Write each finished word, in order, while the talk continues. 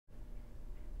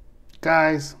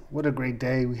Guys, what a great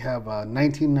day. We have a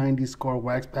 1990 score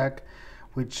wax pack,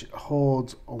 which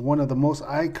holds one of the most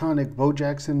iconic Bo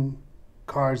Jackson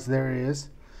cards there is.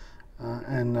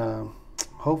 And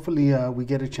hopefully we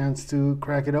get a chance to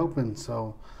crack it open.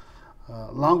 So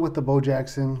along with the Bo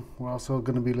Jackson, we're also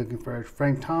going to be looking for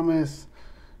Frank Thomas,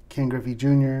 Ken Griffey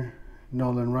Jr.,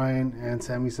 Nolan Ryan, and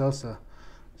Sammy Sosa.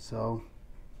 So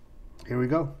here we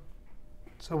go.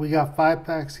 So we got 5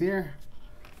 packs here.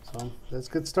 So let's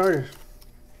get started.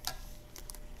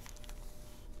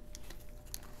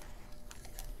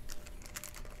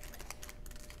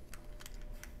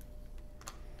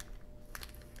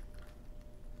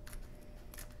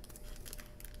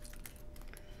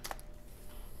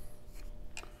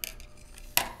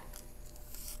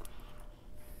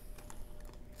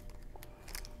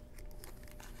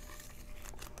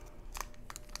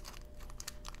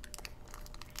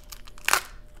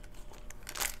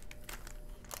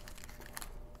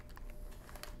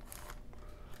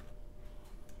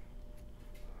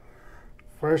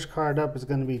 First card up is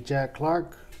going to be Jack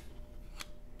Clark.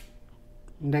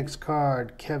 Next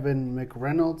card, Kevin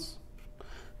McReynolds,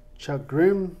 Chuck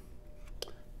Grimm,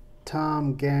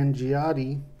 Tom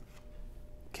Gangiotti,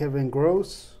 Kevin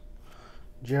Gross,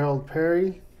 Gerald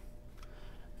Perry,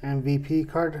 MVP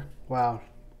card. Wow.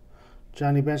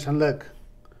 Johnny Bench. And look,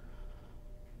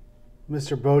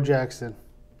 Mr. Bo Jackson.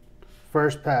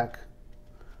 First pack.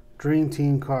 Dream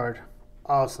Team card.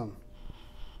 Awesome.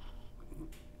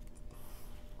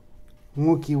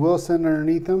 Mookie Wilson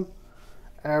underneath him,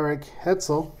 Eric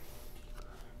Hetzel,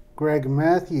 Greg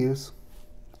Matthews,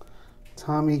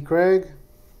 Tommy Craig,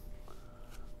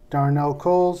 Darnell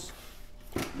Coles,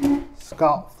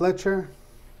 Scott Fletcher,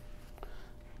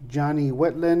 Johnny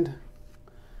Wetland,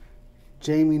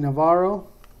 Jamie Navarro,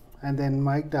 and then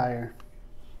Mike Dyer.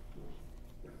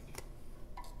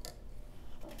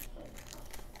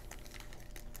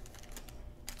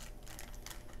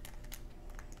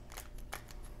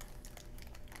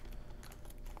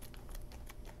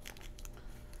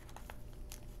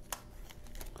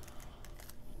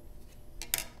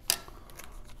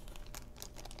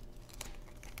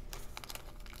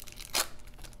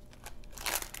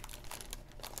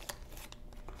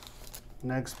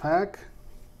 Next pack,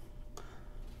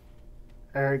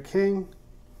 Eric King,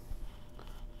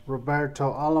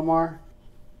 Roberto Alomar,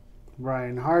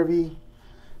 Brian Harvey,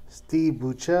 Steve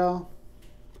Buchel,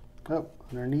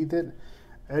 underneath it,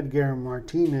 Edgar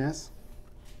Martinez,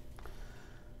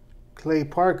 Clay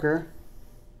Parker,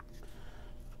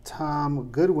 Tom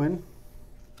Goodwin,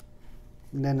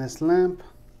 Dennis Lamp,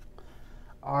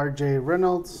 R.J.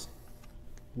 Reynolds,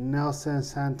 Nelson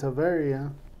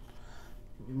Santaveria,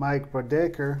 Mike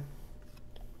Brodecker,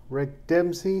 Rick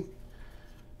Dempsey,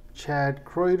 Chad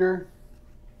Kreuter,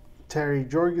 Terry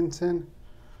Jorgensen,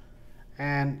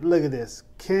 and look at this,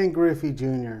 Ken Griffey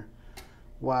Jr.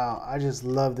 Wow, I just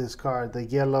love this card. The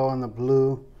yellow and the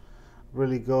blue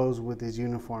really goes with his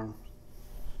uniform.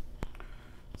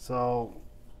 So,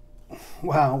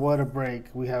 wow, what a break.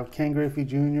 We have Ken Griffey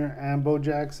Jr. and Bo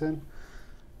Jackson,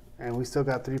 and we still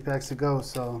got 3 packs to go,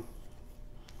 so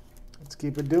let's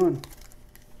keep it doing.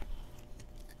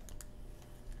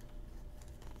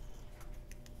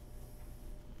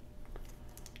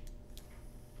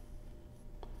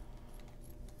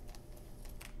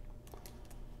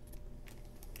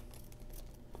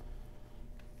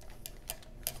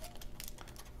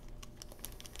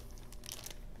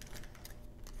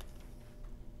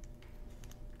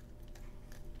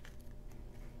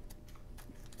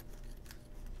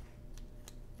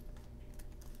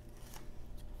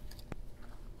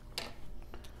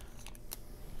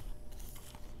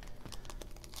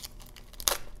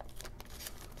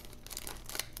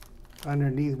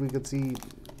 Underneath we could see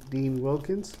Dean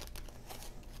Wilkins.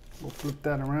 We'll flip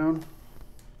that around.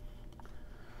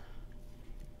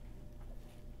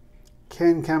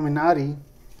 Ken Caminiti,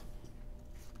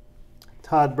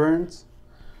 Todd Burns,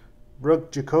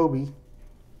 Brooke Jacoby,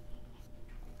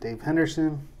 Dave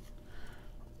Henderson,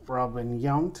 Robin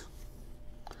Yount,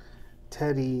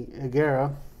 Teddy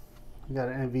Aguirre. We got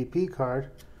an MVP card.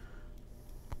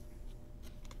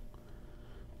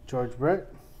 George Brett,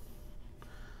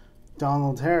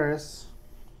 Donald Harris,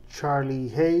 Charlie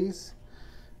Hayes,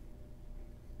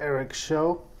 Eric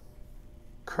Show,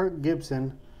 Kirk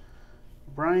Gibson,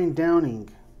 Brian Downing,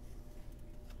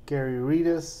 Gary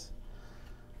Reedus,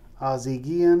 Ozzie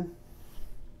Guillen,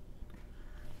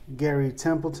 Gary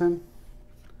Templeton,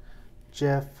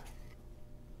 Jeff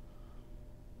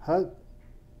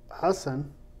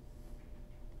Hassan,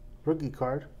 rookie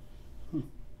card.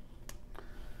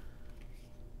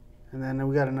 And then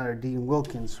we got another Dean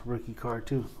Wilkins rookie card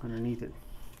too underneath it.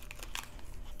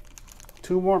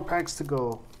 2 more packs to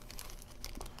go.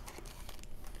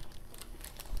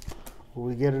 Will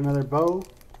we get another Bo?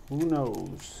 Who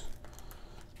knows?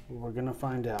 We're gonna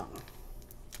find out.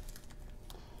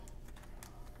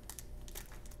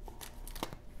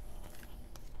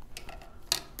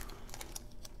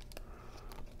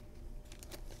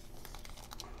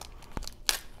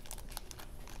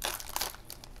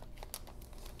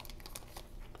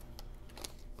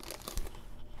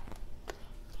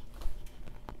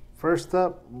 First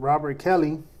up, Robert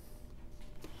Kelly,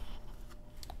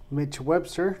 Mitch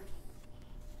Webster,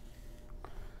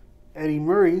 Eddie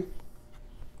Murray,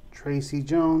 Tracy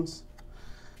Jones,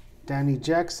 Danny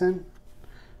Jackson,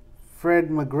 Fred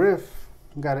McGriff,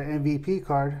 got an MVP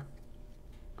card,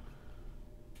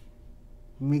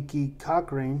 Mickey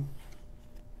Cochrane,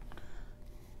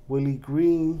 Willie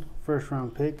Green, first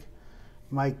round pick,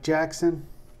 Mike Jackson,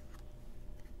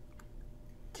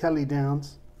 Kelly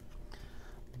Downs,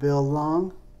 Bill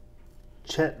Long,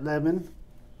 Chet Levin,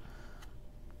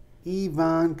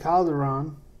 Ivan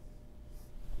Calderon,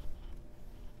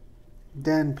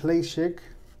 Dan Plashik,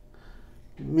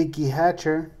 Mickey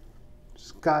Hatcher,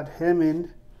 Scott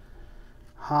Hemmond,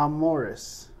 Ham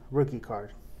Morris, rookie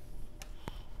card.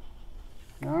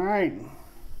 All right,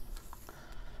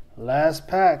 last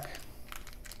pack.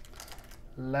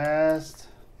 Last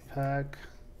pack.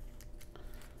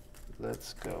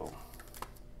 Let's go.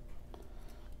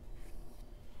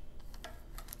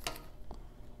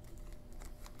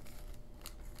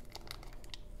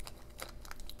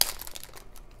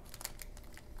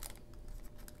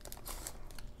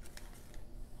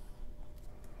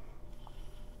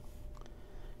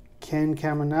 Ken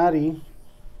Caminati,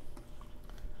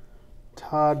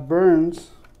 Todd Burns,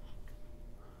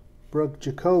 Brooke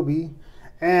Jacoby,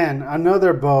 and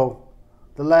another Bo.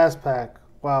 The last pack.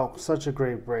 Wow, such a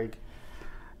great break.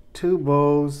 2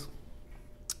 Bows.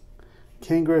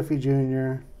 Ken Griffey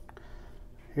Jr.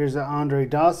 Here's the Andre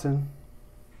Dawson.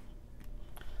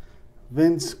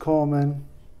 Vince Coleman.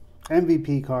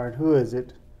 MVP card. Who is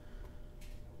it?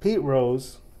 Pete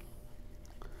Rose.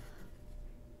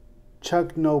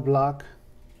 Chuck Knobloch,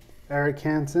 Eric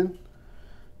Hansen,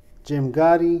 Jim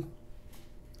Gotti,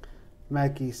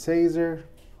 Mackie Sazer,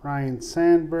 Ryan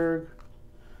Sandberg,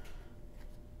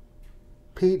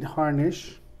 Pete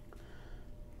Harnish,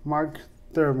 Mark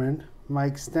Thurmond,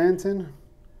 Mike Stanton,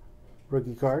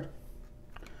 rookie card,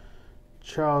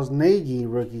 Charles Nagy,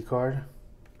 rookie card,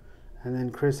 and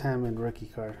then Chris Hammond, rookie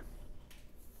card.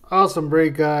 Awesome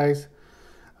break, guys.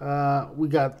 We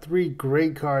got 3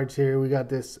 great cards here. We got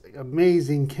this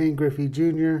amazing Ken Griffey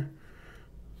Jr.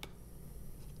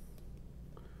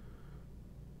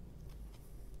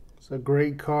 It's a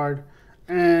great card.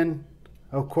 And,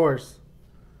 of course,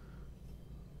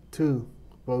 2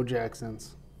 Bo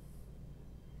Jacksons.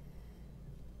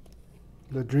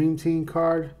 The Dream Team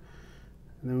card.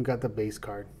 And then we got the base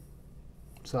card.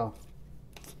 So,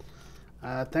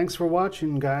 thanks for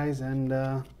watching, guys.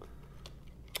 And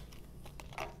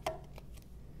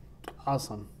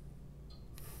awesome.